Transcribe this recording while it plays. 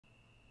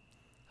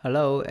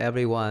Hello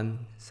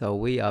everyone, so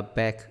we are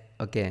back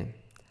again.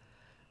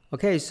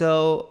 Okay,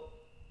 so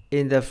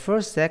in the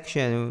first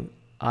section,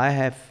 I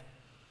have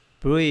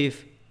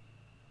brief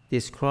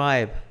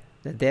described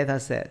the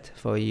dataset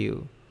for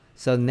you.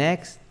 So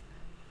next,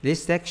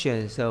 this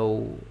section,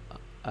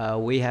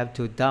 we have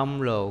to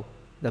download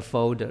the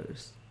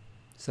folders.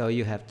 So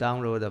you have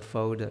download the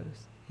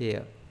folders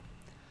here.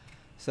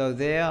 So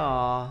there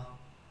are,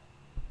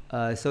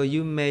 so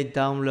you may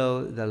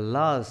download the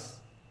last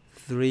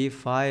 3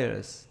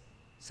 files.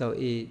 So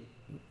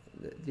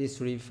these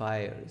 3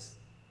 files,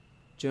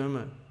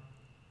 German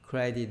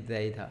credit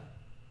data.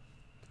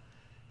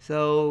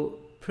 So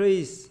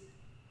please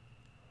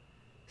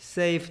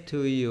save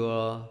to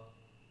your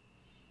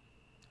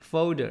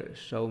folder.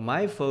 So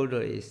my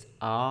folder is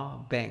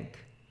R Bank.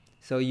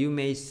 So you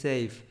may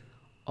save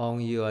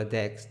on your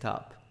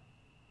desktop,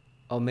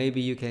 or maybe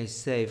you can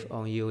save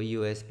on your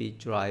USB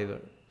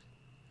driver.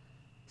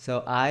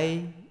 So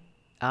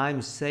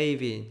I'm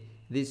saving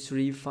these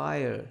 3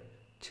 files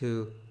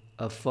to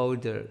a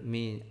folder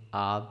mean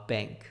R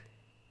Bank.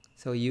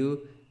 So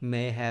you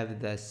may have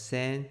the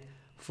same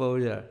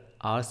folder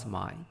as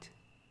mine.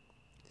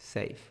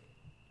 Save.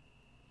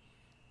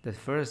 The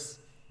first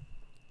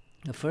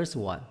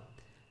one.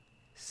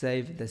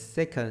 Save the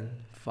second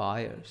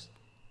files.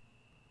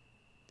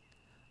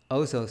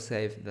 Also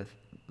save the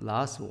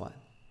last one.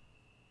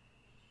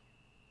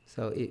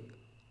 So it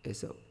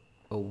is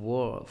a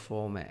Word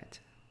format.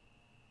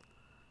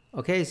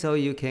 Okay, so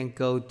you can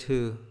go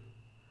to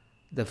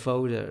the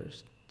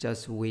folders.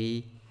 Just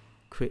we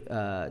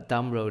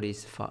download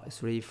these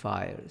 3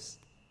 files.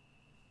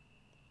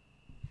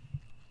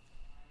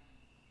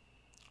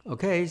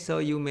 Okay, so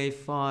you may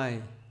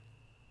find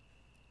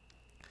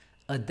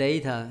a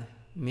data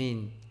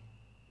mean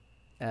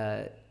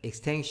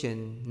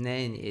extension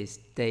name is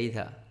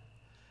data.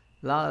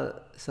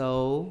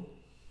 So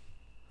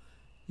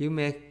you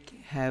may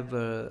have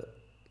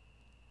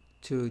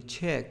to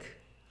check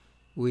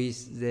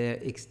with the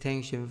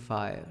extension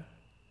file.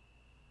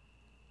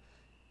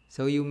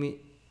 So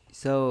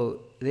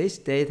this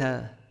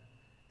data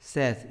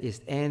set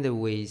is ended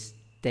with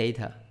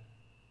data.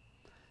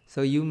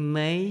 So you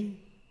may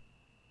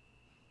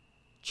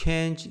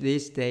change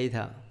this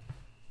data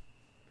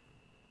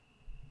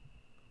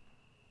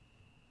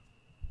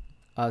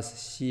as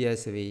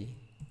CSV.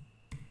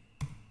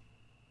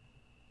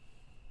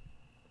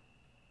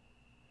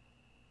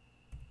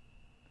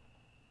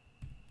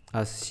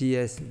 As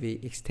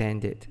CSV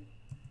extended.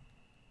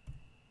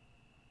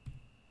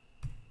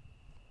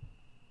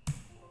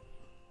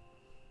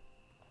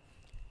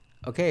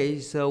 Okay,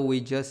 so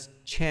we just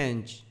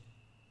change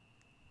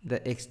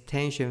the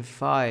extension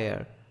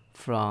file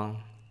from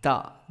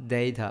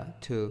 .data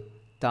to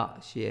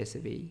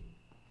 .csv.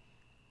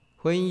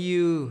 When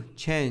you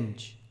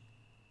change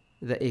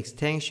the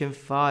extension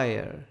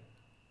file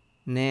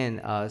name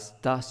as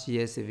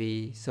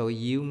 .csv, so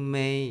you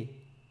may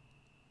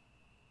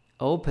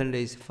open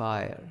this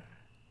file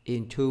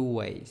in 2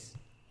 ways.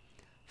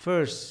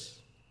 First,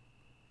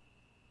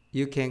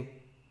 you can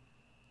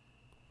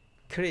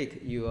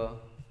click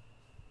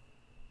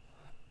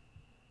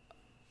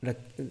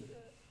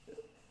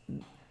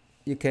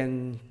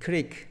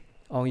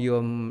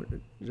on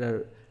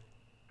the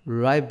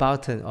right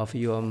button of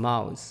your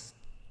mouse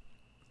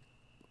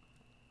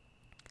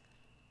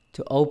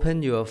to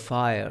open your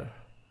file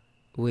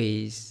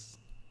with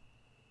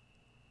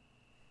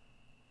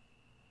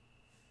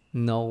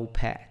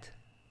Notepad.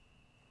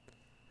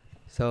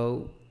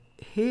 So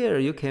here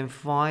you can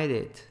find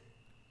it.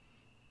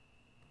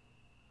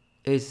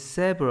 It's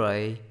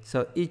separate,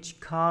 so each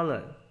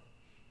column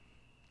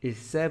is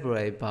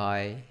separated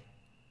by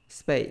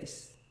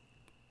space.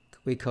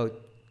 We call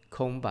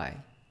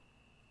combine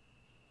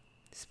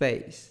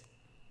space.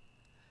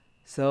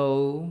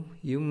 So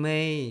you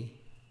may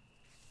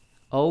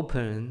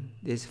open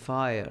this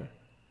file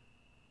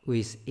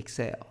with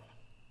Excel.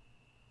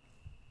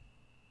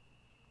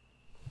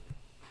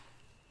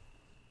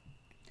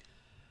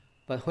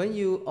 But when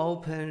you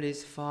open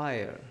this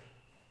file,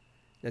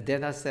 the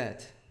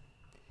dataset,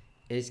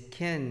 it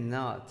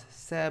cannot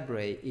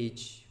separate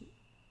each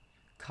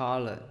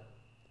column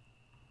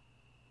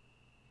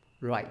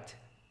right,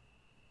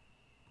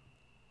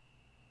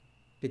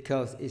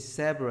 because it's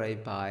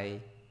separated by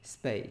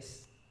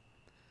space.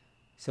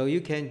 So you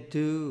can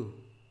do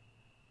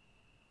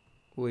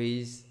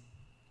with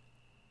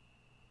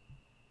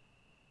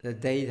the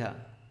data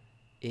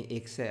in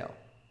Excel.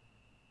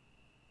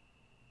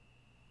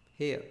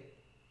 Here,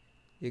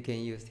 you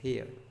can use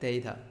here,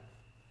 data.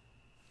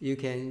 You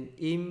can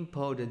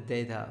import the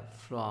data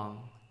from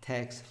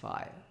text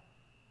file.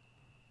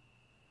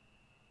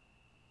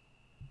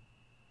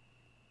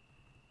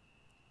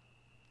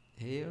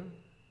 Here,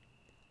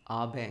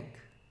 RBank,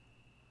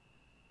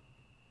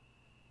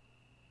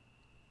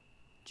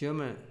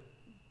 German.csv.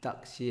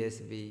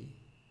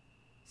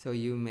 So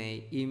you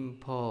may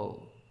import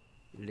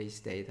this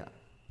data.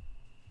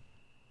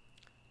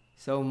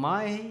 So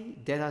my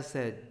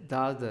dataset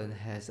doesn't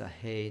has a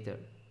header.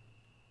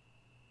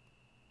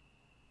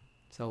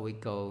 So we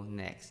go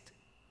next.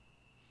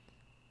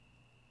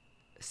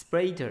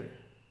 Spreader,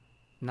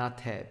 not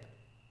tab.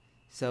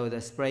 So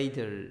the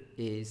spreader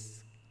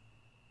is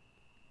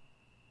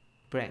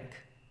blank,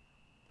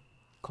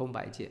 空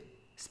白键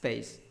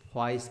space,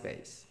 white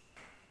space.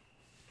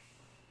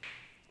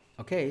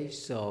 Okay,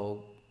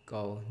 so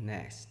go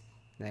next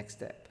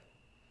step.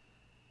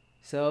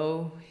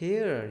 So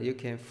here you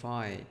can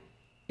find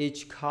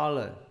each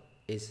column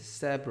is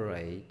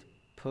separate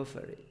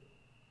perfectly.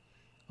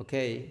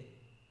 Okay,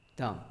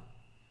 done.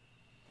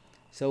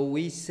 So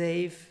we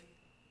save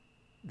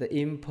the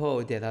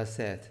import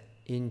dataset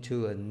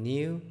into a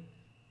new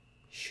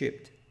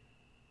script.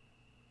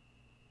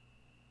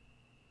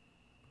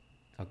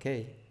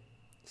 Okay,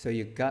 so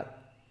you got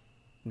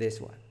this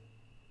one.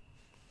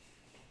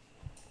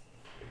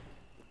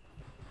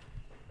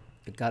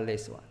 You got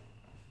this one.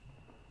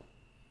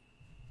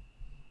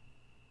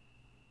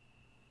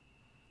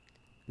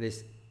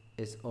 This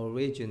is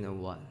original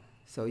one.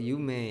 So you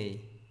may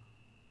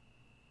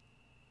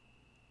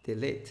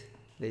delete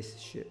this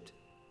script.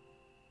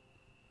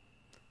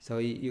 So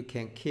you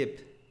can keep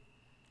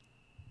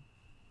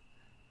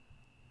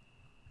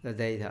the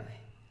data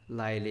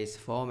like this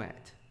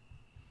format.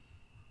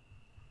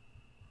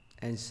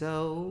 And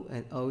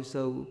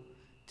also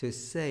to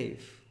save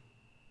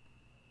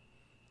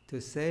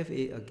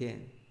it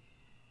again.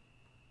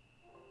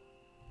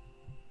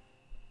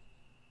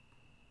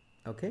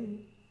 Okay,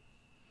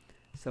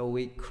 so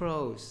we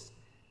close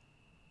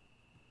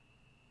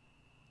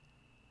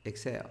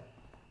Excel.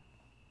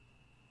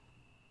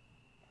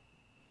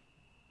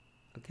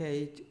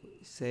 Okay,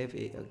 save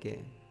it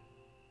again.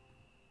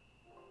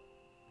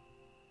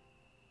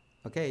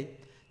 Okay,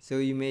 so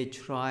you may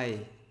try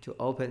to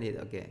open it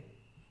again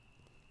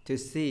to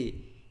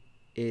see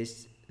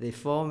if the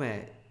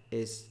format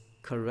is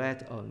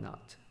correct or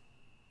not.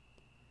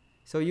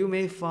 So you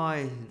may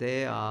find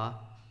there are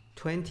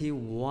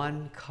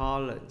 21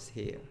 columns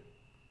here.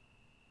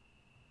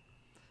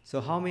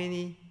 So how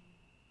many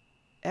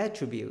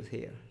attributes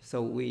here?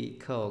 So we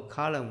call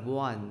column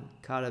 1,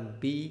 column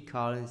B,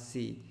 column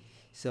C.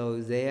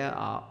 So there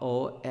are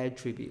all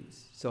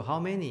attributes. So how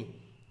many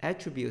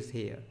attributes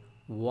here?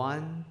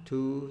 1,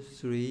 2,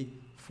 3,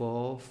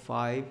 4,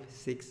 5,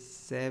 6,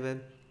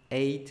 7,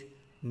 8,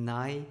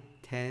 9,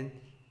 10,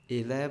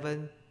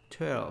 11,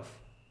 12,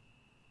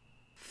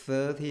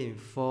 13,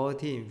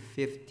 14,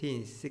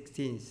 15,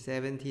 16,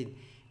 17,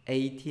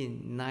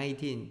 18,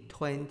 19,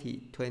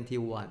 20,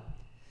 21.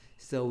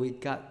 So we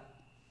got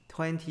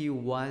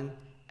 21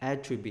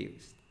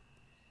 attributes.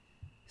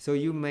 So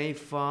you may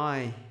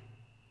find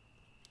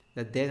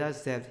the data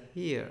set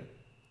here.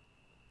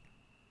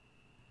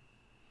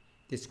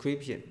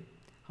 Description.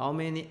 How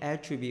many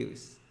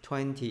attributes?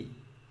 20.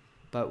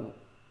 But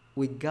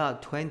we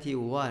got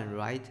 21,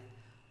 right?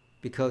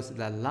 Because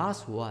the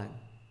last one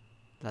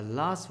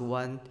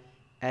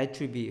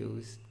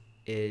attribute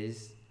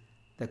is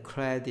the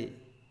credit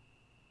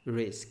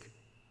risk.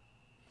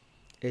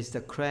 It's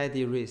the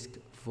credit risk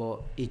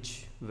for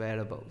each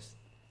variables.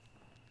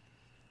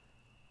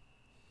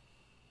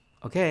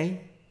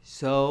 Okay,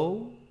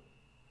 so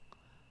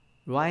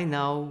right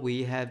now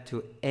we have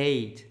to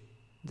add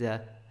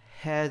the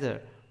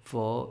header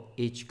for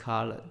each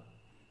column,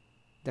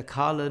 the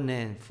column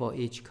name for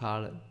each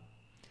column.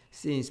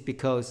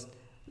 Because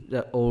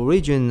the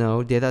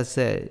original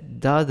dataset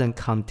doesn't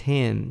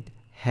contain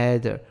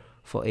header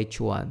for each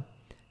one,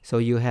 so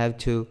you have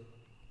to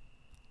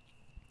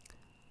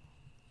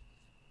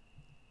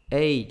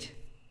add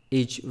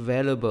each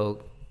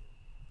variable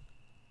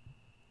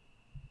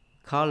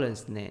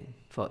column's name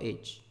for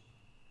each.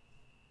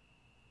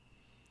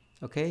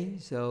 Okay,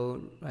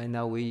 so right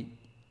now we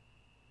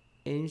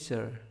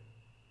insert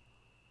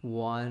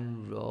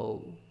one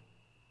row.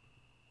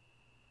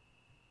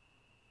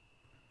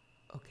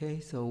 Okay,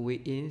 so we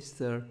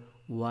insert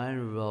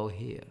one row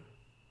here.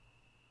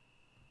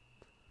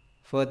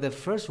 For the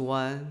first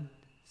one,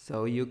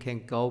 so you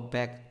can go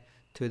back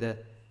to the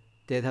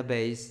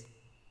database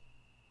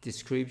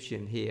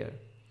description here.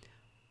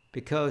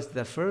 Because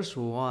the first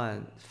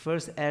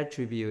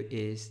attribute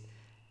is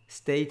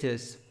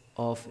status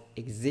of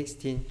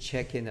existing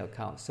checking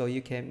account. So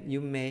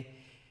you may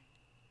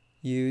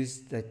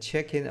use the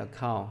checking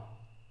account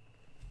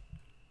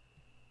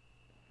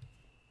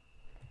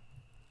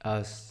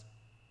as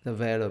the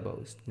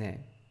variable's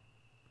name.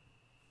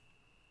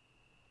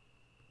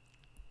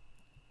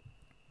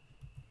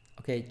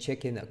 Okay,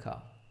 checking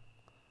account.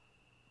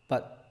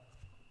 But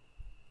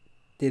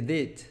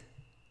delete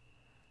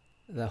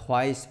the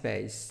white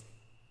space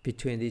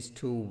between these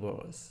two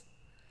words.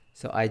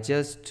 So I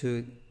just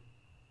to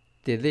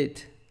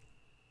delete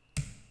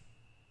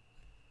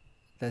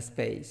the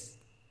space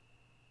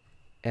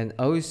and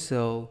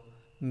also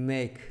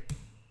make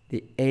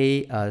the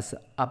A as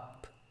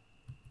up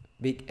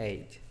big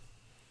 8.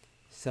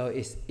 So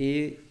it's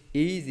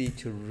easy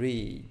to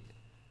read.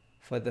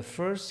 For the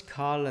first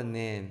column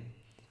name,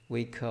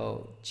 we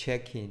call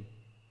checking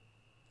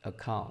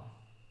account,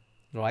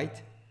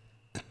 right?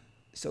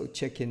 So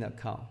checking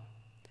account.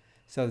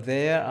 So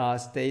there are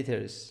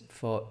status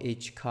for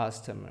each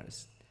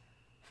customers.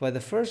 For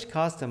the first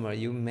customer,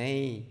 you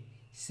may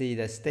see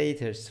the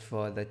status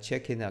for the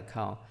checking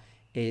account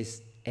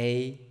is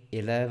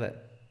A11.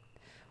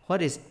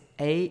 What is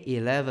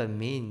A11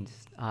 means?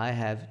 I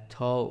have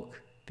talked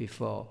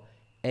before.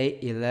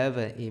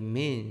 A11, it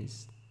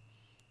means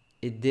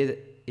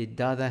it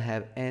doesn't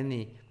have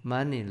any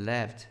money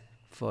left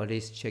for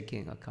this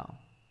checking account.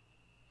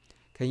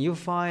 Can you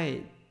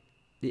find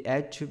the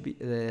attribute,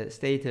 the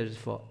status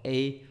for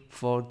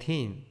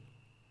A14?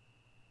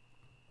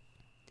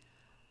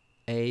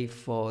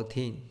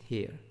 A14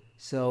 here.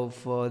 So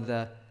for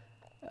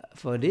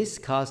this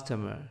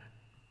customer,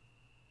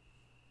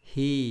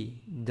 he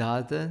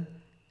doesn't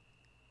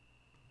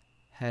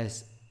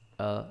has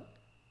a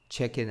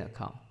checking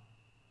account,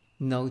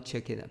 no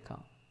checking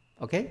account.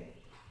 Okay,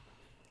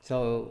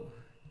 so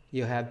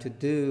you have to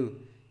do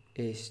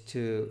is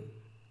to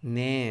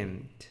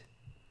name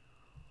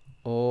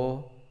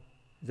all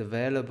the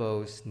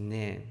variables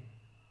name.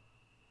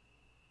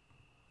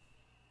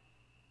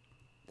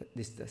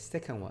 This is the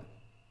second one.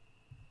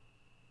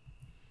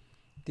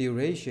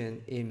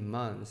 Duration in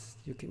months.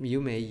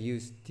 You may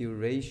use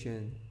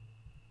duration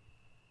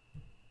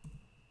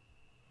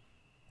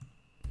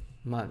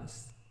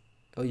months,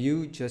 or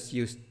you just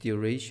use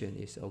duration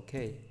is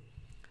okay.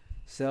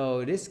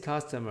 So this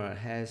customer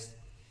has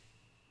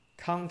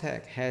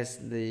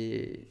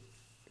the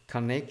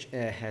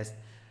connection,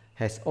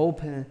 has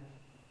opened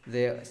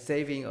their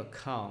saving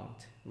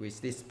account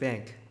with this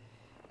bank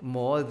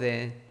more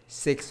than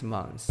 6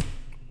 months.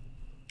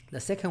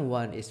 The second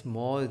one is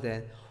more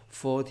than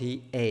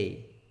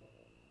 48,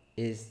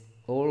 is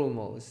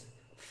almost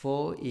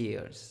 4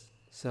 years.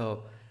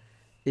 So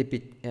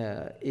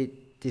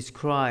it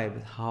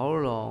describes how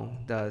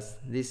long does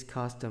this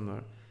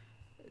customer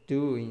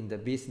doing the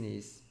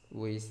business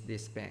with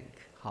this bank,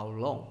 how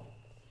long.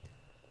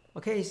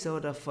 Okay, so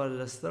for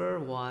the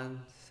third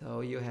one,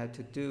 so you have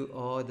to do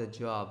all the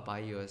job by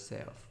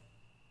yourself.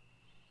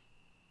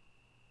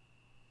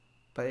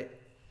 But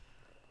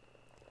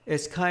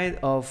it's kind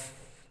of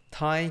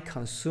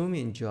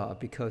time-consuming job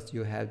because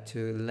you have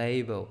to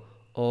label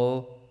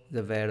all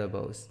the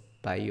variables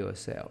by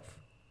yourself.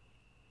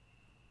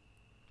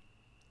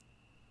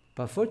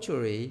 But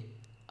fortunately,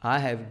 I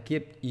have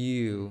given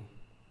you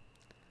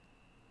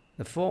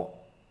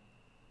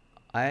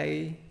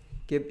I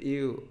give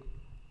you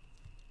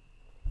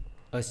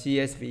a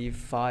CSV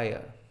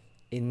file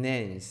in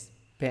names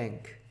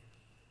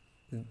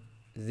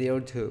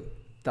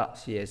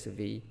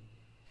bank02.csv.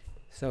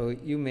 So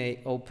you may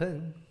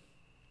open.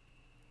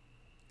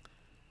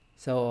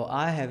 So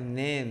I have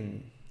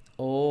named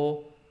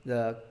all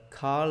the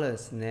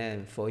colors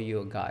name for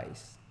you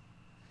guys.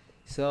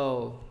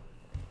 So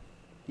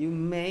you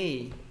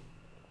may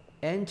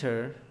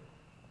enter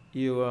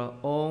your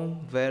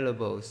own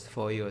variables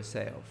for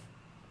yourself,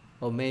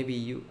 or maybe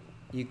you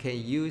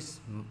can use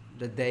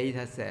the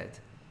data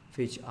set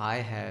which I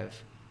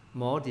have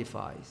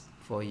modified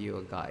for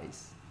you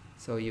guys.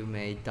 So you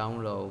may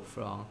download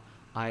from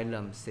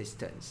Island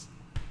Systems.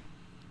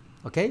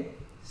 Okay,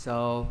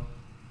 so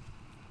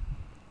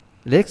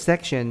next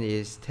section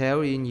is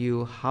telling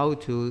you how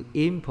to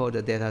import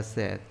the data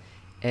set,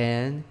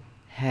 and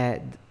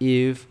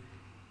if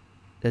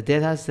the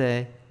data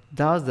set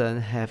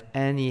doesn't have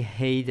any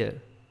header,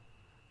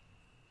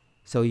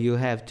 so you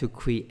have to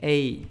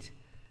create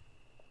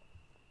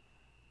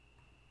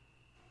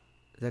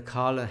the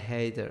column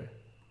header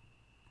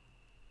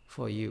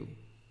for you.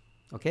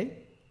 Okay,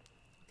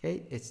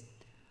 it's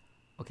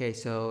okay.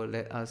 So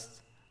let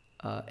us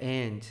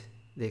end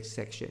this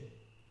section.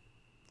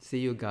 See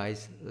you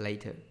guys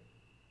later.